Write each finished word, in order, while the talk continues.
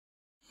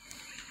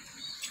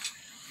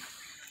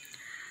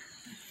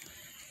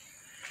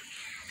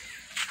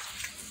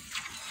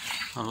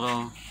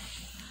Hello.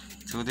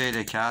 Today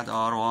the cat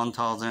are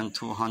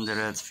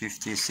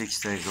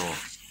 1,256 days old.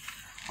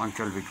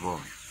 Uncle Big Boy.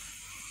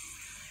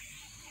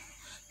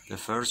 The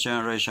first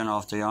generation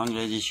of the young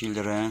lady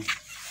children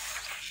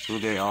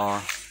today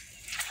are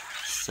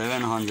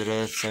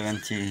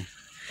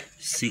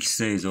 776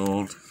 days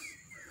old,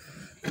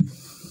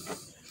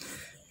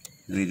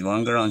 with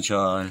one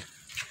grandchild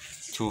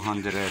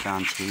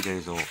 203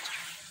 days old,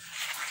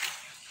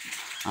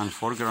 and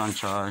four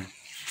grandchild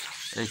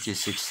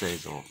 86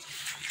 days old.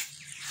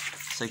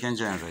 Second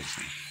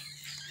generation.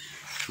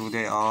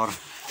 Today are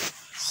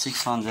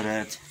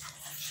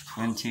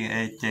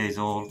 628 days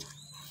old,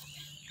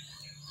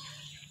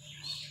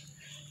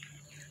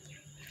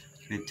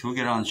 with two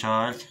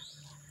grandchild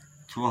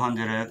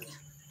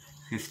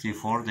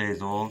 254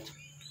 days old.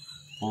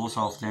 Both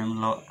of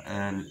them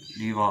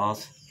leave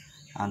us,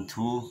 and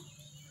two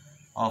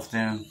of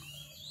them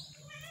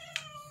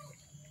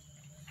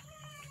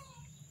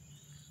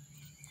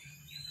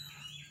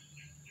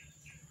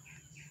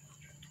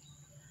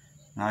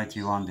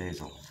 "91 days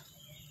old."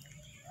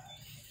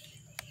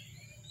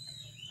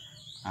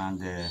 And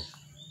the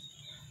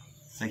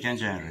second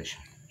generation,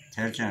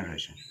 third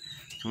generation,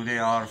 today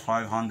are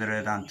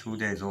 502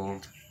 days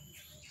old,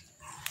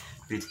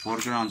 with four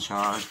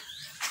grandchild,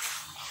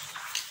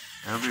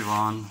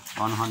 everyone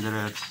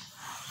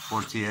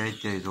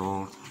 148 days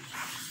old,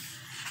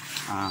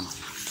 and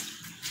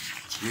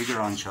three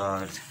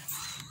grandchild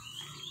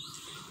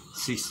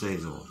 6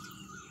 days old.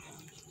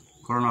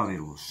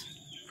 Coronavirus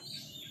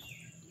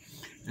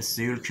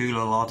still kill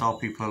a lot of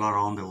people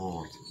around the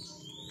world.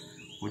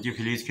 Would you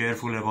please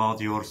careful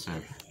about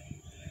yourself?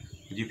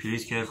 Would you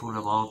please careful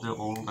about the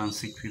old and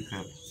sick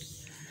people?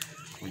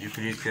 Would you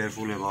please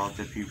careful about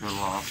the people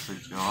who have the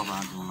job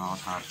and do not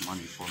have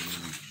money for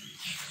living?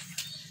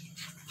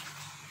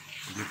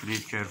 Would you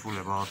please careful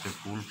about the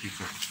poor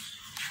people,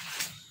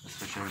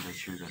 especially the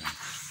children?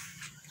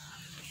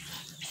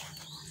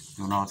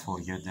 Do not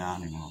forget the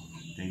animal,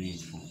 they need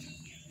food.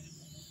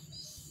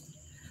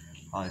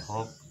 I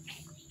hope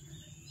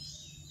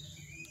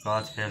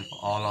God help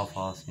all of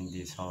us in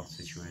this hard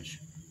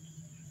situation.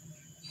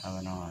 Have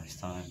a nice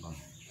time.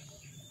 Bye.